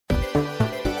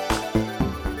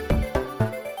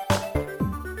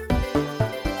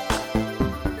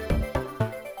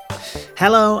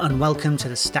Hello and welcome to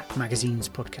the Stack Magazine's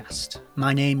podcast.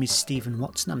 My name is Stephen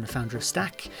Watson, I'm the founder of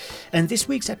Stack, and this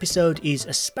week's episode is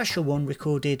a special one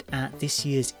recorded at this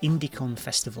year's IndieCon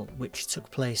festival, which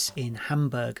took place in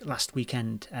Hamburg last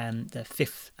weekend, the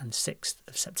 5th and 6th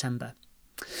of September.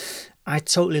 I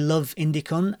totally love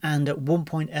IndieCon, and at one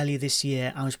point earlier this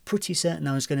year I was pretty certain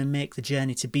I was going to make the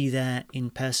journey to be there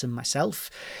in person myself.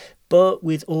 But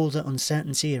with all the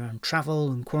uncertainty around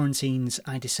travel and quarantines,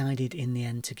 I decided in the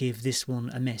end to give this one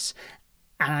a miss.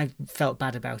 And I felt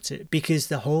bad about it because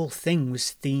the whole thing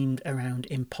was themed around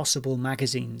impossible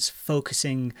magazines,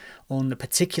 focusing on the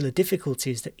particular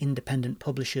difficulties that independent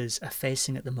publishers are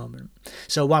facing at the moment.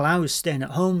 So while I was staying at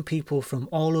home, people from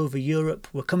all over Europe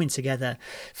were coming together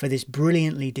for this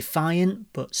brilliantly defiant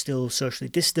but still socially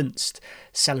distanced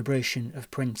celebration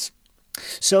of print.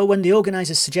 So when the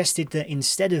organisers suggested that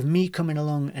instead of me coming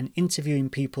along and interviewing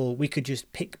people, we could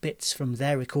just pick bits from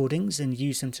their recordings and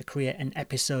use them to create an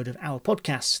episode of our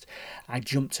podcast, I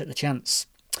jumped at the chance.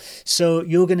 So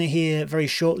you're going to hear very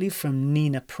shortly from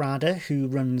Nina Prada, who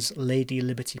runs Lady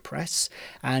Liberty Press,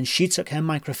 and she took her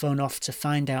microphone off to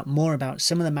find out more about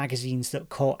some of the magazines that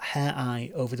caught her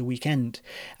eye over the weekend.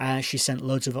 She sent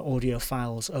loads of audio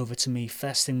files over to me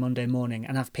first thing Monday morning,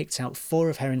 and I've picked out 4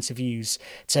 of her interviews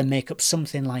to make up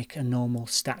something like a normal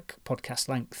Stack podcast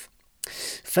length.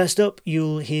 First up,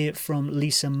 you'll hear from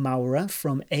Lisa Maura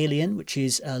from Alien, which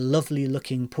is a lovely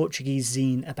looking Portuguese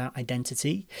zine about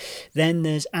identity. Then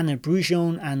there's Anna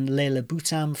Brujon and Leila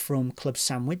Boutam from Club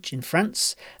Sandwich in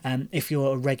France. If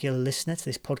you're a regular listener to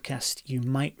this podcast, you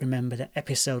might remember the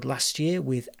episode last year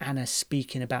with Anna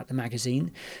speaking about the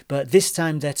magazine, but this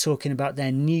time they're talking about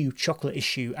their new chocolate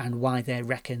issue and why they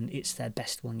reckon it's their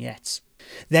best one yet.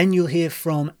 Then you'll hear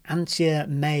from Antje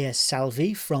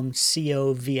Meyer-Salvi from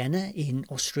CO Vienna in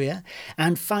Austria,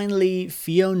 and finally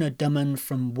Fiona Dumman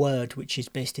from Word, which is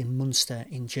based in Munster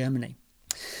in Germany.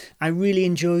 I really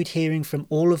enjoyed hearing from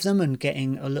all of them and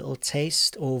getting a little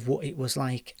taste of what it was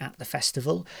like at the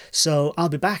festival, so I'll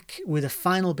be back with a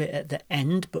final bit at the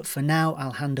end, but for now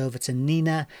I'll hand over to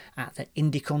Nina at the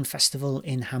IndieCon festival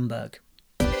in Hamburg.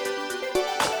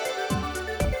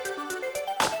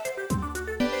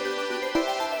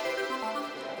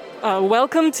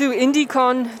 Welcome to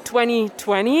IndieCon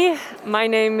 2020. My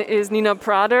name is Nina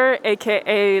Prader,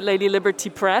 aka Lady Liberty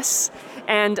Press,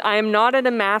 and I am not at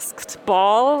a masked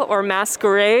ball or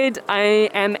masquerade. I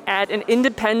am at an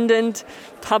independent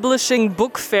publishing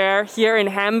book fair here in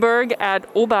Hamburg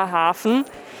at Oberhafen,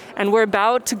 and we're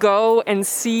about to go and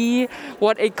see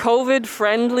what a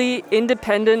COVID-friendly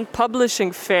independent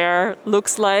publishing fair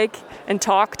looks like and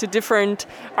talk to different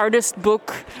artist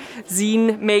book,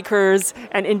 zine makers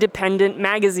and independent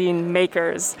magazine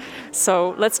makers.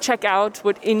 So let's check out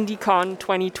what IndieCon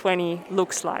 2020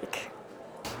 looks like.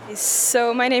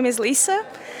 So my name is Lisa.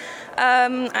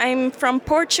 I'm from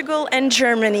Portugal and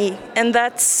Germany, and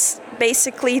that's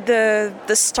basically the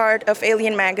start of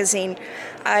Alien magazine.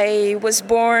 I was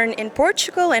born in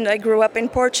Portugal and I grew up in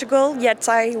Portugal, yet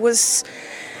I was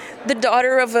the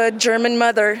daughter of a German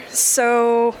mother.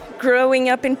 So growing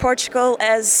up in Portugal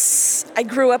I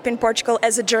grew up in Portugal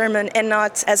as a German and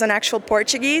not as an actual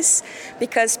Portuguese,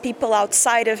 because people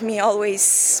outside of me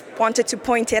always wanted to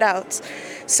point it out.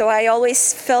 So I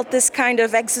always felt this kind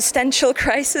of existential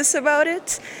crisis about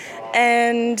it.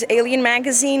 And Alien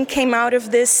magazine came out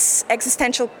of this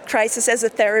existential crisis as a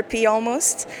therapy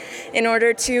almost, in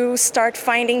order to start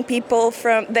finding people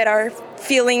that are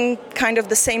feeling kind of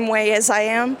the same way as I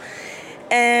am.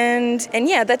 And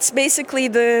yeah, that's basically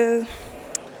the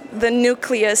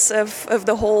nucleus of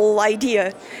the whole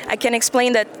idea. I can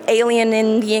explain that alien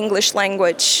in the English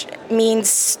language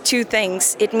means 2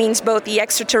 things. It means both the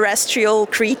extraterrestrial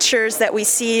creatures that we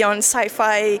see on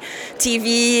sci-fi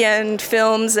TV and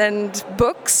films and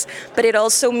books, but it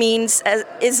also means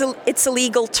it's a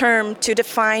legal term to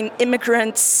define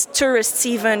immigrants, tourists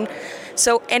even,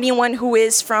 so anyone who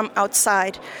is from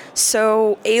outside.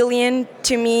 So alien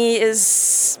to me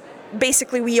is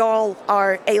basically we all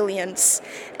are aliens.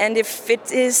 And if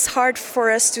it is hard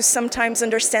for us to sometimes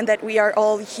understand that we are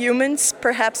all humans,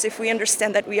 perhaps if we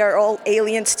understand that we are all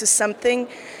aliens to something,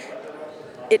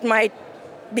 it might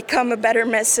become a better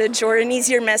message or an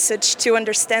easier message to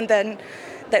understand than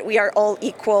that we are all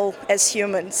equal as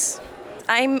humans.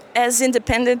 I'm as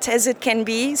independent as it can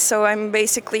be, so I'm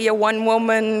basically a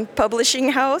one-woman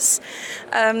publishing house.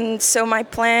 So my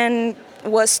plan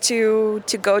was to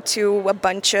go to a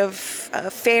bunch of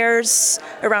fairs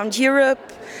around Europe,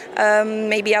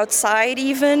 maybe outside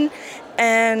even,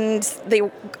 and they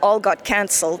all got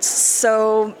cancelled.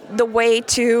 So the way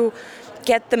to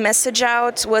get the message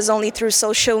out was only through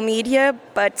social media,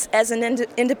 but as an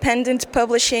independent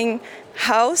publishing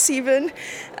house even,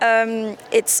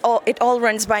 it all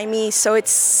runs by me. So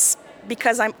it's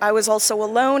because I was also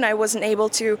alone, I wasn't able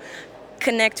to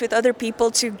connect with other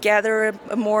people to gather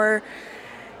a more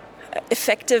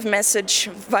effective message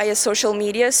via social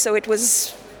media. So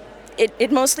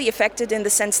it mostly affected in the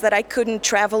sense that I couldn't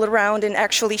travel around and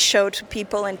actually show to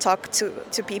people and talk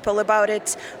to people about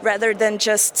it, rather than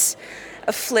just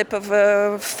a flip of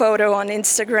a photo on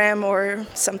Instagram or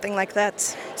something like that.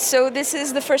 So this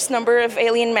is the first number of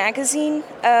Alien magazine.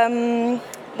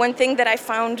 One thing that I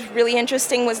found really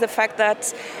interesting was the fact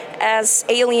that, as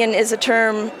alien is a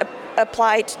term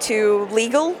applied to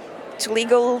legal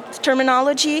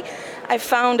terminology, I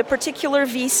found a particular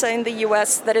visa in the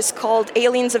US that is called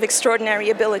Aliens of Extraordinary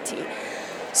Ability.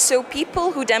 So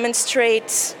people who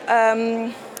demonstrate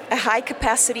a high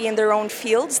capacity in their own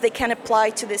fields, they can apply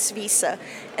to this visa,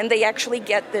 and they actually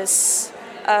get this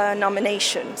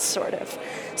nomination, sort of.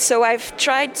 So I've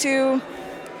tried to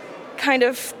kind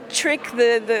of trick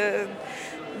the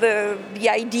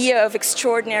idea of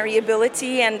extraordinary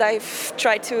ability, and I've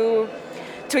tried to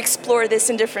explore this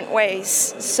in different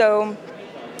ways. So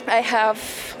I have,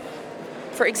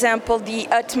 for example, the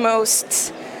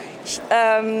utmost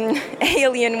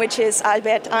alien, which is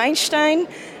Albert Einstein,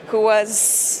 who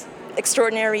was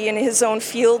extraordinary in his own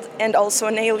field and also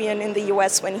an alien in the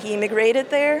US when he immigrated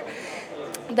there.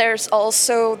 There's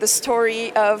also the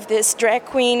story of this drag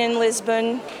queen in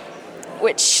Lisbon,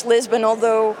 which Lisbon,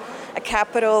 although a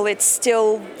capital, it's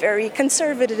still very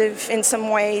conservative in some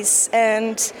ways.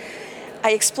 And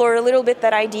I explore a little bit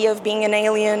that idea of being an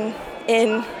alien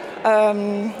in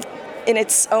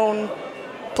its own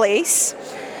place.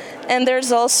 And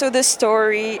there's also the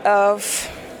story of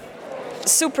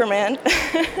Superman,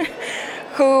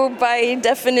 who by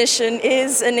definition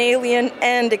is an alien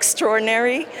and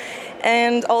extraordinary.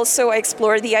 And also I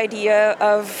explore the idea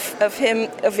of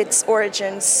its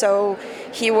origins. So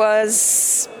he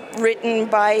was written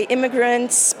by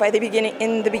immigrants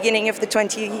in the beginning of the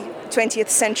 20th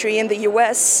century in the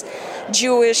US,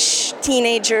 Jewish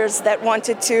teenagers that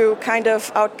wanted to kind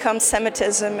of outcome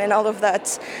Semitism and all of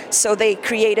that. So they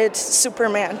created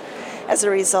Superman as a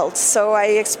result. So I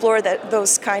explore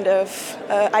those kind of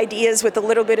ideas with a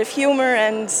little bit of humor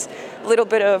and a little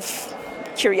bit of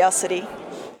curiosity.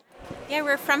 Yeah,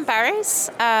 we're from Paris.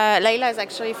 Leila is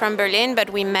actually from Berlin, but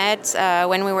we met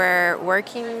when we were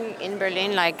working in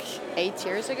Berlin like 8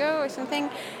 years ago or something.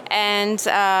 And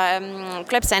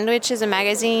Club Sandwich is a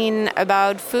magazine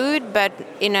about food, but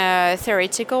in a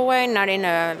theoretical way, not in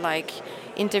a like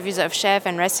interviews of chef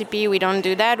and recipe. We don't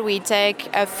do that. We take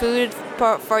a food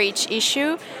for each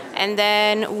issue, and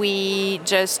then we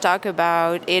just talk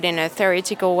about it in a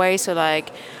theoretical way. So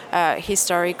like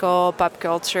historical, pop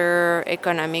culture,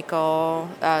 economical,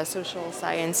 social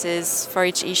sciences for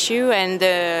each issue, and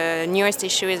the newest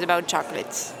issue is about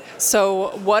chocolate.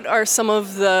 So what are some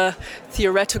of the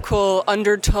theoretical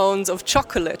undertones of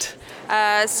chocolate?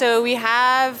 So we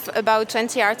have about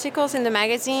 20 articles in the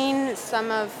magazine.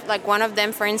 One of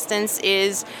them, for instance,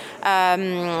 is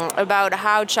about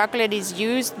how chocolate is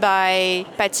used by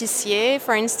pâtissiers,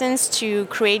 for instance, to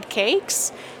create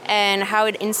cakes, and how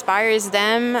it inspires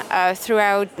them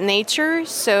throughout nature.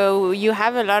 So you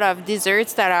have a lot of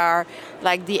desserts that are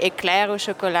like the éclair au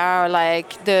chocolat, or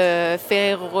like the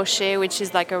Ferrero Rocher, which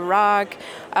is like a rock,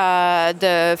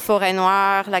 the Forêt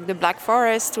Noire, like the Black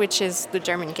Forest, which is the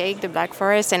German cake, the Black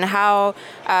Forest, and how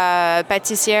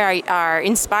pâtissiers are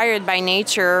inspired by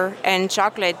nature and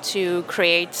chocolate to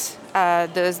create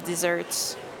those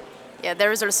desserts. Yeah,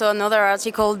 there is also another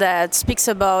article that speaks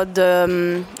about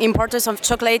the importance of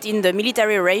chocolate in the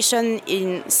military ration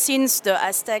since the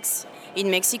Aztecs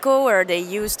in Mexico, where they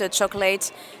used the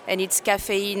chocolate and its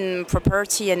caffeine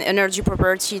property and energy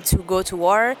property to go to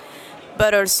war,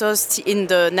 but also in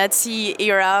the Nazi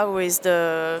era with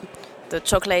the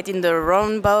chocolate in the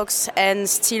round box, and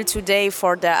still today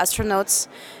for the astronauts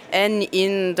and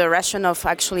in the ration of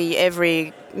actually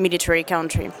every military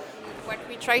country. What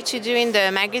we try to do in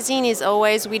the magazine is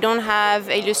always, we don't have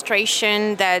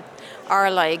illustration that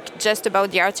are like just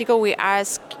about the article. We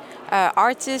ask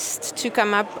artists to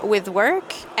come up with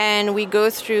work, and we go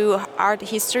through art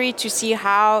history to see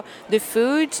how the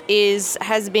food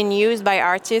has been used by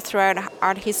artists throughout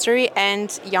art history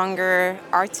and younger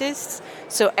artists.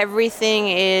 So everything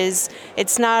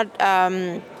it's not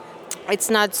it's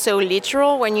not so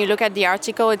literal. When you look at the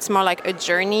article, it's more like a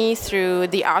journey through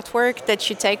the artwork that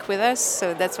you take with us.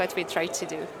 So that's what we try to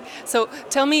do. So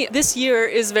tell me, this year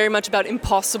is very much about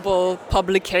impossible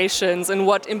publications and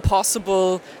what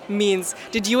impossible means.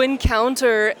 Did you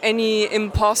encounter any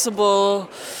impossible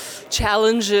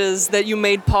challenges that you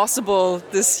made possible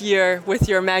this year with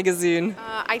your magazine?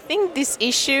 I think this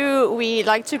issue we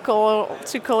like to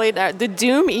call it the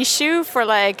doom issue for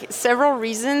like several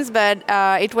reasons, but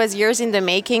it was years in the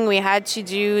making. We had to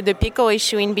do the pickle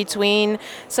issue in between,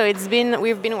 so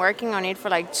we've been working on it for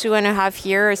like 2.5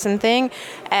 years or something.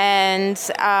 And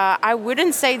I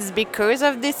wouldn't say it's because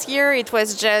of this year. It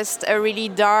was just a really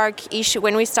dark issue.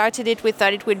 When we started it, we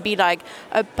thought it would be like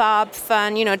a pop,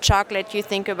 fun, chocolate. You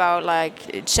think about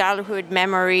like childhood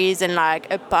memories and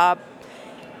like a pop,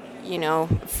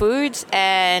 food.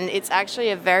 And it's actually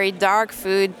a very dark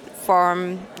food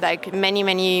from like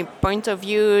many point of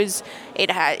views.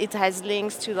 It has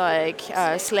links to like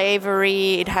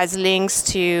slavery. It has links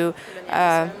to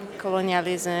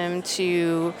colonialism,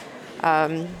 to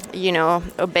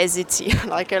obesity,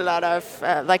 like a lot of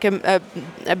like a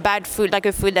bad food, like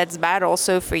a food that's bad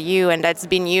also for you, and that's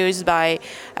been used by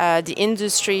the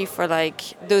industry for like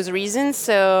those reasons.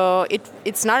 So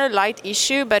it's not a light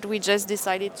issue, but we just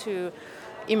decided to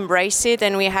embrace it,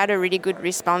 and we had a really good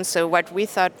response. So what we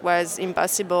thought was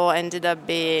impossible ended up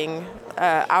being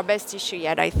our best issue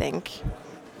yet, I think.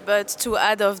 But to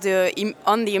add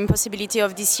on the impossibility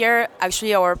of this year,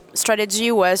 actually our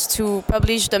strategy was to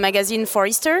publish the magazine for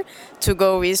Easter to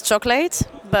go with chocolate,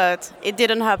 but it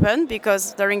didn't happen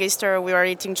because during Easter we were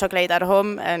eating chocolate at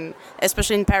home, and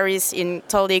especially in Paris, in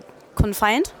totally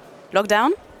confined,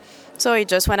 lockdown. So it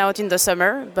just went out in the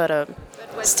summer, but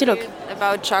still okay.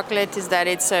 About chocolate is that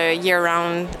it's a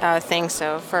year-round thing,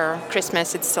 so for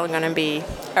Christmas it's still going to be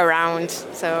around,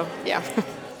 so yeah.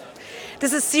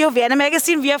 This is CEO Vienna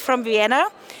magazine. We are from Vienna,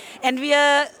 and we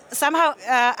are somehow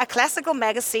a classical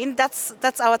magazine.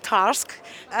 That's our task.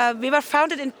 We were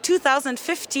founded in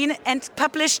 2015 and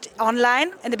published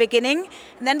online in the beginning,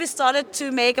 and then we started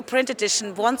to make a print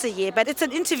edition once a year. But it's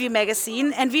an interview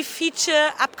magazine, and we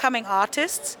feature upcoming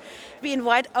artists. We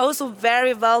invite also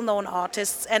very well-known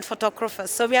artists and photographers.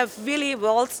 So we have really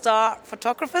world-star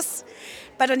photographers,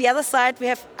 but on the other side we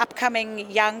have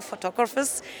upcoming young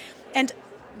photographers. And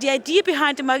the idea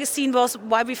behind the magazine was,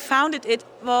 why we founded it,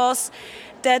 was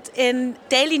that in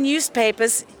daily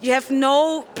newspapers you have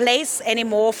no place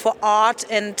anymore for art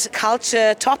and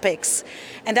culture topics.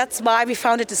 And that's why we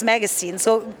founded this magazine.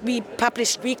 So we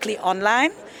publish weekly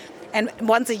online and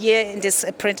once a year in this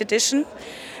print edition.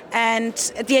 And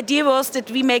the idea was that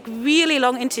we make really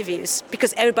long interviews,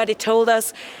 because everybody told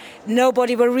us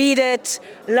nobody will read it,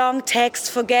 long text,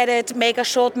 forget it, make a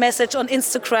short message on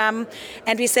Instagram.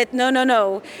 And we said,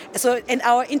 no. So, and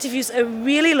our interviews are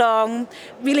really long,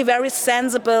 really very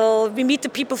sensible. We meet the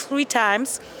people 3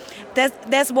 times.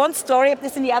 There's one story,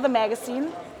 this in the other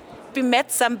magazine. We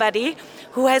met somebody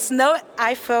who has no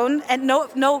iPhone and no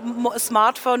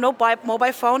smartphone, no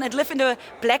mobile phone, and live in the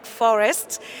Black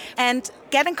Forest, and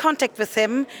get in contact with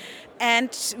him.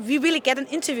 And we really get an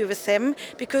interview with him,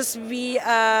 because we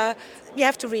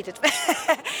have to read it.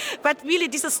 But really,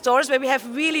 these are stories where we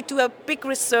have really do a big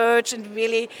research and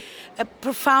really a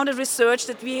profound research,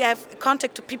 that we have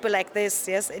contact to people like this.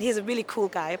 Yes, and he's a really cool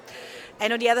guy.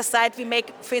 And on the other side, we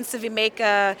make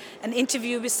an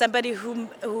interview with somebody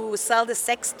who sells the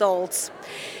sex dolls.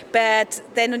 But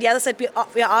then on the other side,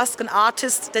 we ask an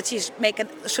artist that he should make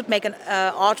an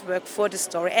artwork for the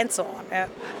story, and so on. Yeah.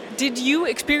 Did you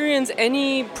experience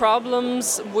any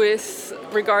problems with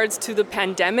regards to the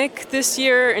pandemic this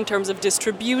year in terms of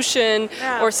distribution,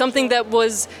 or something that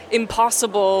was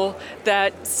impossible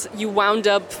that you wound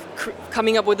up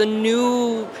coming up with a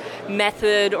new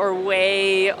method or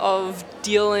way of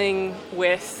dealing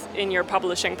with in your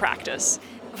publishing practice?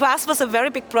 For us, it was a very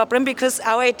big problem, because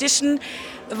our edition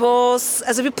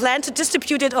we planned to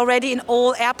distribute it already in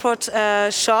all airport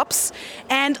shops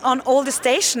and on all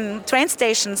the train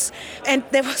stations, and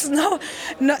there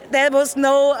was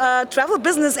no travel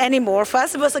business anymore. For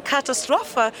us, it was a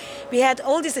catastrophe. We had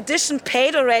all this edition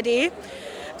paid already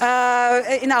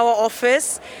in our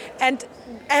office, and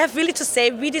I have really to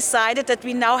say, we decided that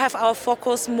we now have our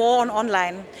focus more on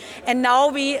online. And now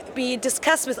we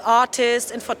discuss with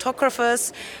artists and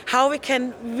photographers how we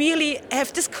can really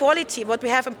have this quality, what we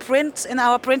have in print, in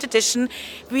our print edition,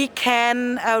 we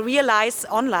can realize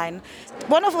online.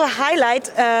 One of our highlight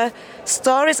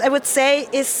stories, I would say,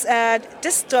 is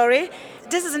this story.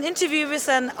 This is an interview with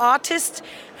an artist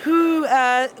who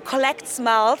collects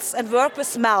smells and works with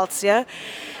smells, yeah?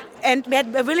 And we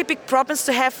had really big problems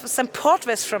to have some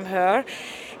portraits from her.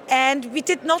 and we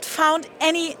did not found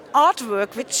any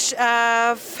artwork which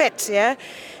fit. Yeah,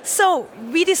 so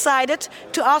we decided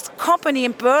to ask a company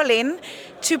in Berlin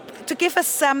to give us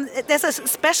some. There's a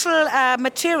special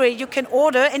material you can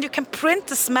order, and you can print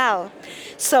the smell.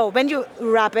 So when you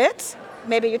rub it,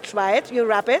 maybe you try it, you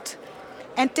rub it,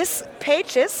 and these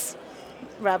pages,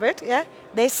 rub it, yeah,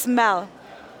 they smell.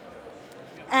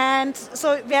 And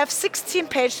so we have 16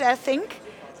 pages, I think.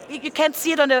 You can't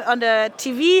see it on the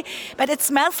TV, but it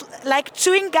smells like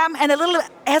chewing gum and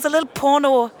has a little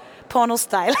porno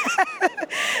style.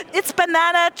 It's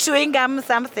banana chewing gum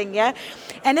something, yeah.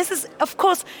 And this is, of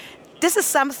course,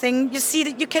 something you see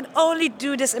that you can only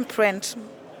do this in print.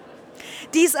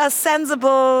 These are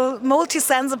sensible,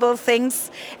 multi-sensible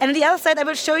things. And on the other side, I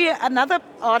will show you another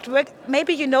artwork.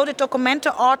 Maybe you know the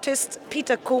documenter artist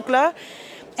Peter Kogler,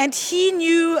 and he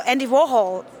knew Andy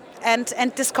Warhol and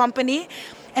this company.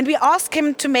 And we asked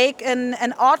him to make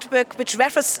an artwork which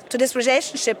refers to this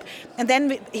relationship. And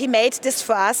then he made this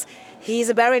for us. He's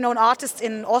a very known artist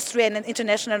in Austria and an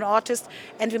international artist.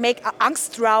 And we make a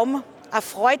Angstraum, a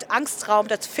Freud-Angstraum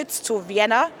that fits to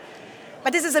Vienna.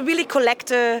 But this is a really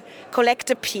collector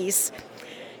piece.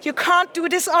 You can't do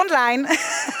this online.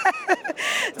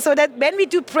 So that when we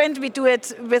do print, we do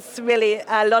it with really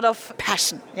a lot of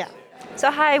passion. Yeah. So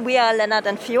hi, we are Lennart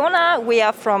and Fiona. We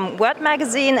are from Word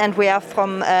Magazine and we are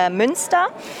from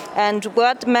Münster. And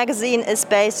Word Magazine is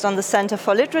based on the Center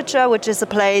for Literature, which is a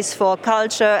place for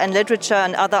culture and literature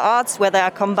and other arts where they are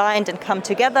combined and come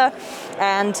together.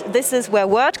 And this is where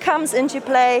Word comes into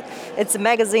play. It's a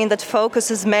magazine that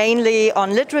focuses mainly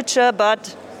on literature,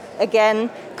 but again,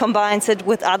 combines it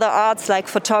with other arts like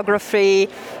photography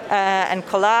and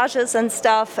collages and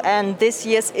stuff. And this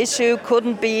year's issue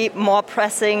couldn't be more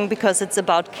pressing because it's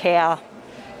about care.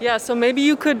 Yeah, so maybe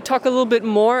you could talk a little bit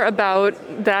more about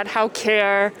that, how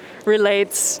care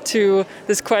relates to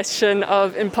this question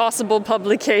of impossible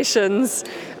publications,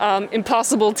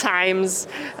 impossible times,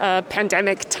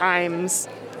 pandemic times.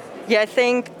 Yeah, I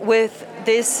think with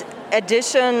this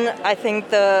edition, I think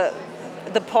the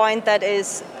point that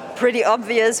is pretty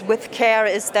obvious with care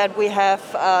is that we have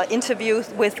interviews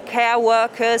with care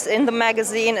workers in the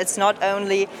magazine. It's not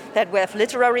only that we have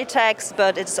literary texts,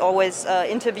 but it's always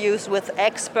interviews with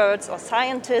experts or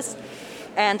scientists.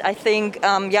 And I think,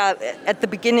 at the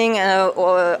beginning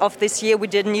of this year, we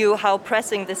didn't know how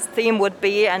pressing this theme would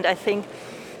be. And I think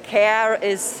care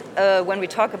is, when we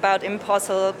talk about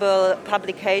impossible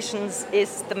publications,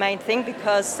 is the main thing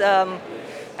because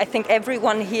I think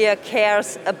everyone here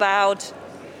cares about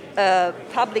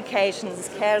publications,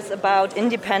 cares about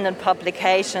independent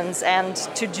publications, and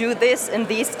to do this in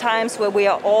these times where we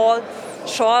are all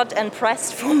short and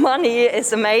pressed for money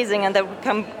is amazing, and that we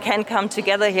can come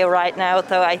together here right now.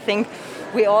 So I think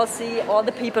we all see, all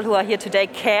the people who are here today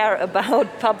care about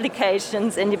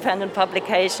publications, independent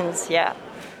publications, yeah.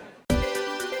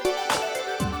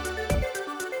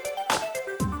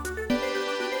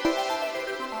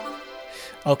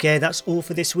 Okay, that's all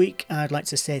for this week. I'd like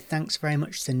to say thanks very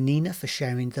much to Nina for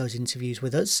sharing those interviews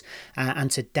with us,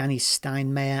 and to Danny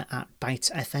Steinmeier at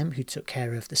Byte FM, who took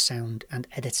care of the sound and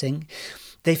editing.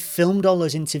 They filmed all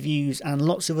those interviews and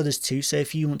lots of others too, so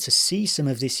if you want to see some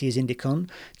of this year's IndieCon,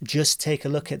 just take a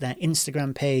look at their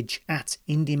Instagram page at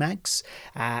IndieMags,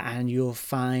 and you'll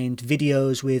find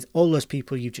videos with all those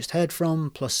people you've just heard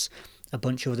from, plus a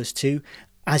bunch of others too.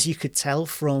 As you could tell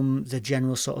from the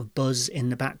general sort of buzz in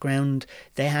the background,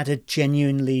 they had a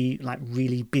genuinely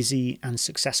really busy and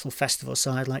successful festival.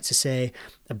 So I'd like to say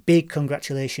a big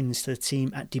congratulations to the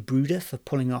team at Die Brüder for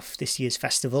pulling off this year's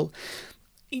festival.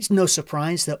 It's no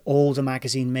surprise that all the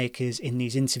magazine makers in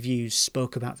these interviews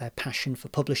spoke about their passion for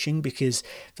publishing, because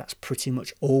that's pretty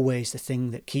much always the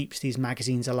thing that keeps these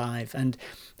magazines alive. And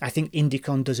I think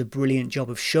IndieCon does a brilliant job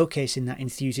of showcasing that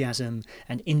enthusiasm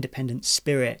and independent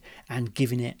spirit and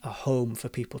giving it a home for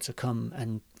people to come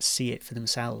and see it for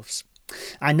themselves.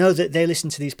 I know that they listen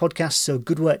to these podcasts, so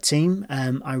good work, team.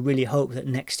 I really hope that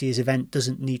next year's event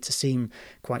doesn't need to seem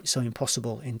quite so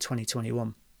impossible in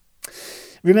 2021.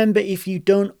 Remember, if you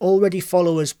don't already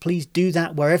follow us, please do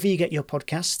that wherever you get your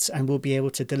podcasts, and we'll be able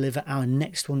to deliver our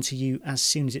next one to you as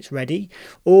soon as it's ready.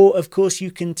 Or, of course, you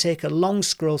can take a long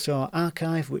scroll through our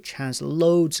archive, which has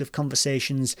loads of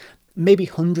conversations, maybe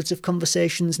hundreds of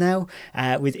conversations now,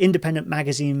 with independent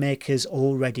magazine makers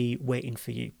already waiting for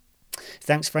you.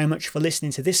 Thanks very much for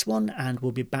listening to this one, and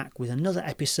we'll be back with another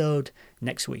episode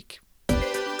next week.